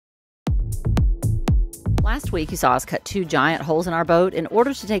Last week you saw us cut 2 giant holes in our boat in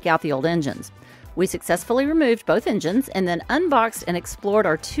order to take out the old engines. We successfully removed both engines and then unboxed and explored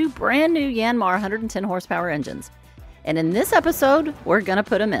our 2 brand new YANMAR 110 horsepower engines. And in this episode, we're gonna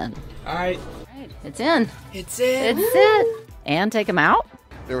put them in. All right, it's in. It's in. It's it. And take them out.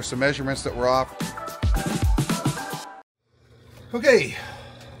 There were some measurements that were off. Okay,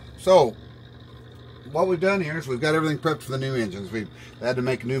 so what we've done here is we've got everything prepped for the new engines. We've had to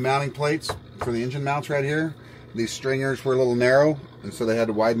make new mounting plates for the engine mounts right here. These stringers were a little narrow, and so they had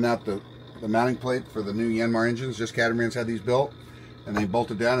to widen out the mounting plate for the new YANMAR engines. Just Catamarans had these built, and they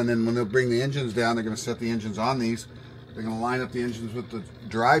bolted down, and then when they'll bring the engines down, they're going to set the engines on these. They're going to line up the engines with the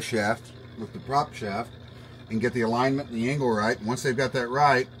drive shaft, with the prop shaft, and get the alignment and the angle right. And once they've got that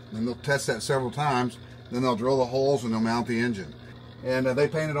right, then they'll test that several times, then they'll drill the holes and they'll mount the engine. And they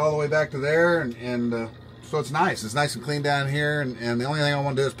painted all the way back to there, and so it's nice. It's nice and clean down here, and the only thing I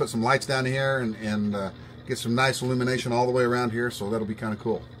want to do is put some lights down here and get some nice illumination all the way around here, so that'll be kind of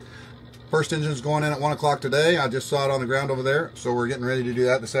cool. First engine's going in at 1 o'clock today. I just saw it on the ground over there, so we're getting ready to do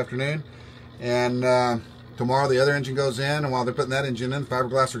that this afternoon. And tomorrow the other engine goes in, and while they're putting that engine in,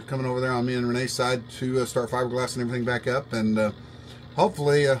 fiberglass are coming over there on me and Renee's side to start fiberglassing everything back up. And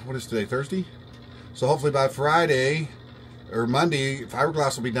hopefully, what is today, Thursday? So hopefully by Friday or Monday,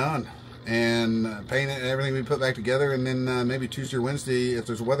 fiberglass will be done, and paint it and everything we put back together, and then maybe Tuesday or Wednesday, if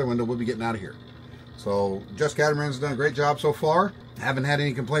there's a weather window, we'll be getting out of here. So Just Catamaran's done a great job so far. Haven't had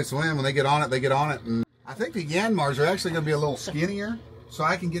any complaints with them. When they get on it, they get on it. And I think the YANMARs are actually going to be a little skinnier, so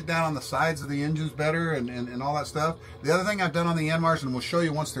I can get down on the sides of the engines better and all that stuff. The other thing I've done on the YANMARs, and we'll show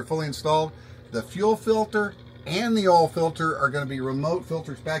you once they're fully installed, the fuel filter and the oil filter are going to be remote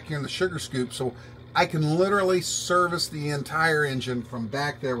filters back here in the sugar scoop, so I can literally service the entire engine from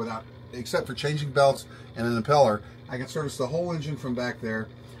back there without, except for changing belts and an impeller. I can service the whole engine from back there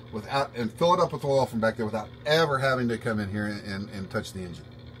without, and fill it up with oil from back there without ever having to come in here and touch the engine.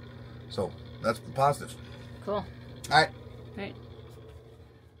 So that's positive. Cool. All right. All right.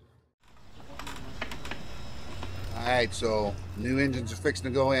 All right, so new engines are fixing to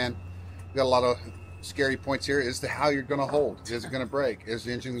go in. We've got a lot of scary points here. Is to how you're going to hold. Is it going to break? Is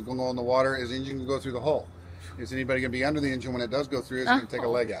the engine going to go in the water? Is the engine going to go through the hole? Is anybody going to be under the engine when it does go through? Is it going to take a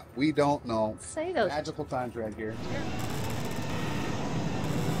leg out? We don't know. Say those magical times right here.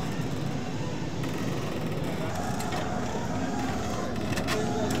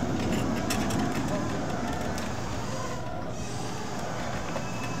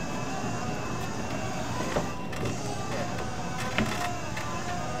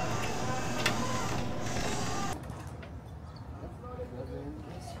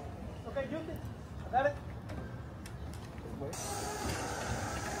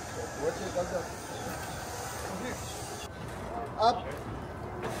 Up.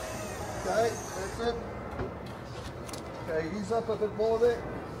 Okay, that's it. Okay, ease up a bit more there.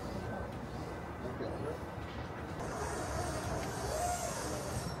 Okay.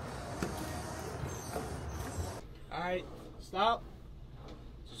 All right, stop.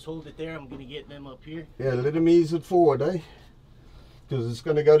 Just hold it there. I'm gonna get them up here. Yeah, let them ease it forward, eh? Because it's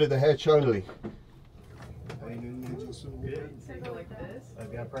going to go to the hatch only.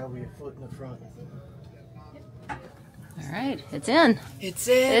 I've got probably a foot in the front. All right, it's in. It's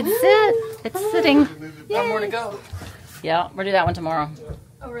in. It's it. It's sitting. One more to go. Yeah, we'll do that one tomorrow.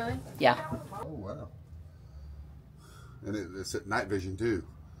 Oh, really? Yeah. Oh, wow. And it's at night vision too.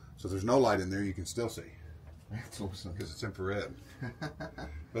 So there's no light in there, you can still see. That's awesome. Because it's infrared.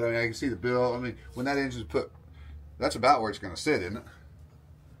 But I mean, I can see the bill. I mean, when that engine's put, that's about where it's going to sit, isn't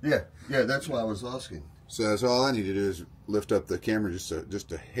it? Yeah, that's why I was asking. So all I need to do is lift up the camera just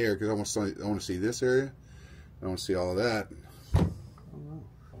a hair, because I want to see this area. I want to see all of that.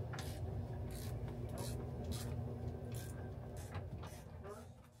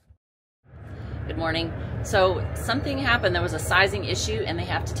 Good morning. So something happened. There was a sizing issue, and they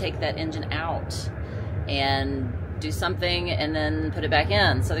have to take that engine out and do something and then put it back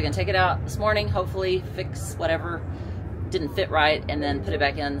in. So they're going to take it out this morning, hopefully fix whatever didn't fit right, and then put it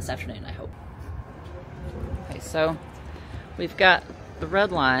back in this afternoon, I hope. Okay, so we've got the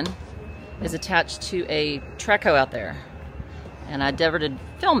red line is attached to a Treco out there, and I endeavored to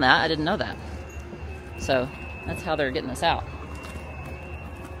film that. I didn't know that. So that's how they're getting this out.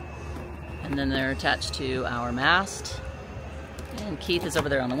 And then they're attached to our mast, and Keith is over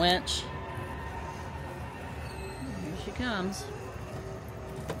there on the winch. Here she comes.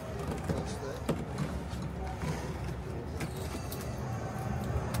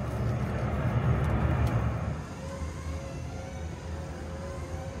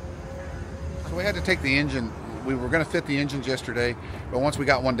 So we had to take the engine. We were going to fit the engines yesterday, but once we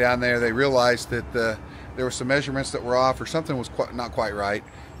got one down there, they realized that there there were some measurements that were off, or something was not quite right,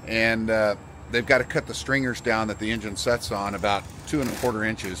 and they've got to cut the stringers down that the engine sets on about 2 1/4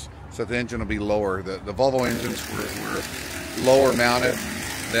 inches, so the engine will be lower. The Volvo engines were lower mounted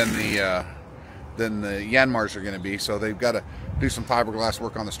than the Yanmars are going to be, so they've got to do some fiberglass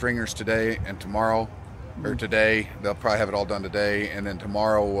work on the stringers today and tomorrow, or today. They'll probably have it all done today, and then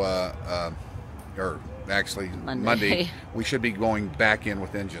tomorrow, or actually Monday, we should be going back in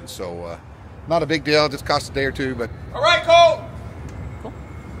with engines. So not a big deal, just cost a day or two. But all right, Cole. Cool.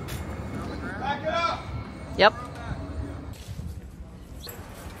 Back it up. Yep.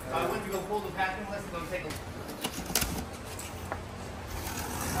 I went to go pull the packing list. I'm gonna take a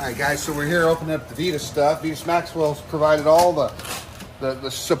All right, guys, so we're here opening up the Vetus stuff. Vetus Maxwell's provided all the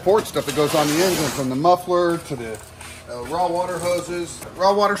support stuff that goes on the engine, from the muffler to the raw water hoses,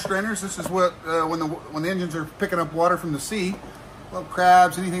 raw water strainers. This is what when the engines are picking up water from the sea, little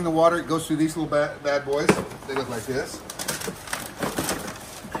crabs, anything in the water, it goes through these little bad boys. They look like this,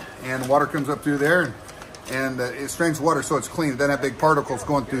 and the water comes up through there, and it strains water so it's clean. It doesn't have big particles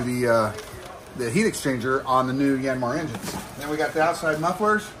going through the heat exchanger on the new Yanmar engines. Then we got the outside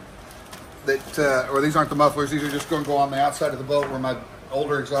mufflers that, or these aren't the mufflers, these are just going to go on the outside of the boat where my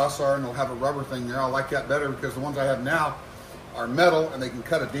older exhausts are, and they'll have a rubber thing there. I like that better because the ones I have now are metal, and they can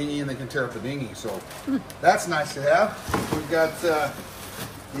cut a dinghy and they can tear up the dinghy. So that's nice to have. We've got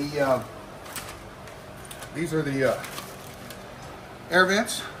these are the air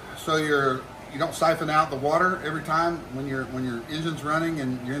vents, so you don't siphon out the water every time when your engine's running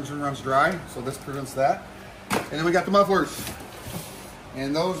and your engine runs dry. So this prevents that. And then we got the mufflers,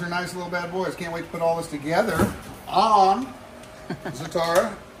 and those are nice little bad boys. Can't wait to put all this together on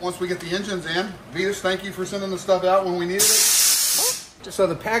Zatara once we get the engines in. Vetus, thank you for sending the stuff out when we needed it. So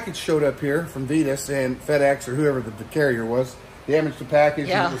the package showed up here from Vetus and FedEx or whoever the carrier was, damaged the package,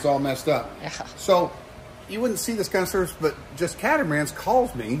 and it was all messed up. Yeah. So you wouldn't see this kind of service, but Just Catamarans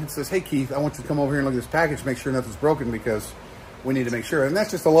calls me and says, hey Keith, I want you to come over here and look at this package, make sure nothing's broken, because we need to make sure. And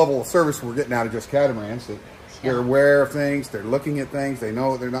that's just a level of service we're getting out of Just Catamarans. That they're aware of things, they're looking at things, they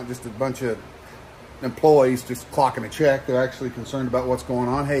know they're not just a bunch of employees just clocking a check. They're actually concerned about what's going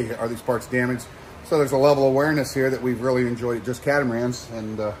on. Hey, are these parts damaged? So there's a level of awareness here that we've really enjoyed at Just Catamarans,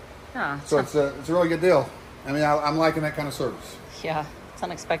 and so it's a really good deal. I mean, I'm liking that kind of service. Yeah, it's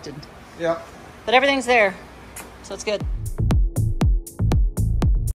unexpected. Yeah. But everything's there, so it's good.